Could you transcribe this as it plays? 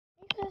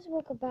guys,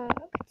 welcome back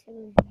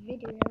to the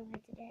video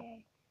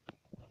today.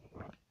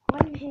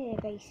 I'm here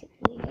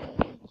basically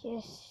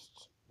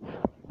just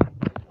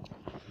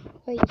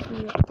waiting for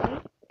the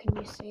update. Can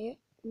you see it?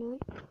 No?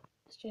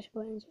 It's just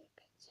waiting until it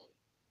gets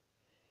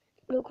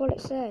in. Look what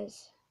it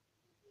says.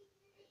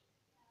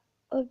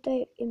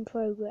 Update in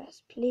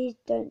progress. Please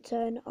don't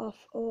turn off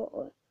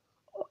or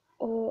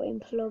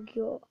unplug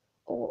your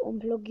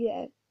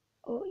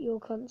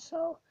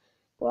console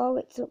while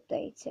it's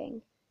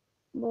updating.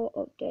 More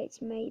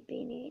updates may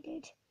be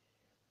needed.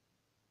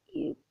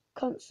 Your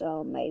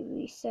console may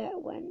reset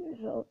when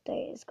the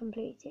update is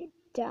completed.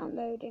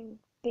 Downloading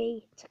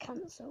B to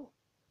cancel.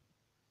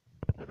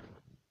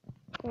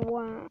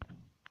 Wow.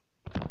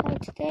 Well,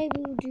 today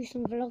we will do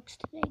some vlogs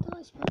today,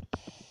 guys, but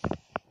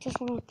just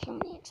want to play on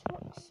the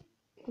Xbox.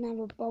 We're going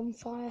to have a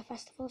bonfire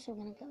festival, so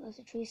we're going to get loads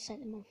of trees,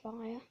 set them on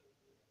fire.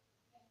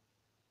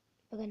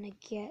 We're going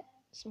to get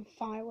some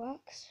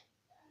fireworks,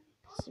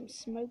 some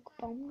smoke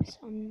bombs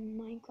on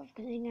Minecraft,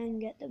 because I think I can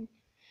get them.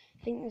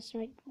 I think there's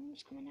smoke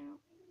bombs coming out.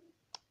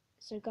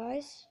 So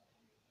guys,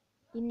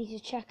 you need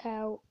to check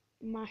out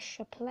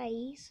Masha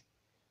Plays,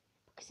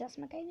 because that's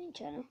my gaming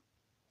channel.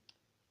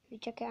 If you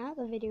check it out,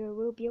 the video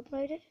will be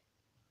uploaded.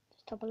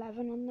 There's top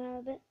 11 on there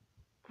of it.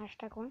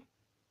 #1.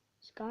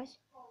 So guys,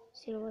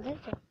 see you all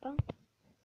later. Bye.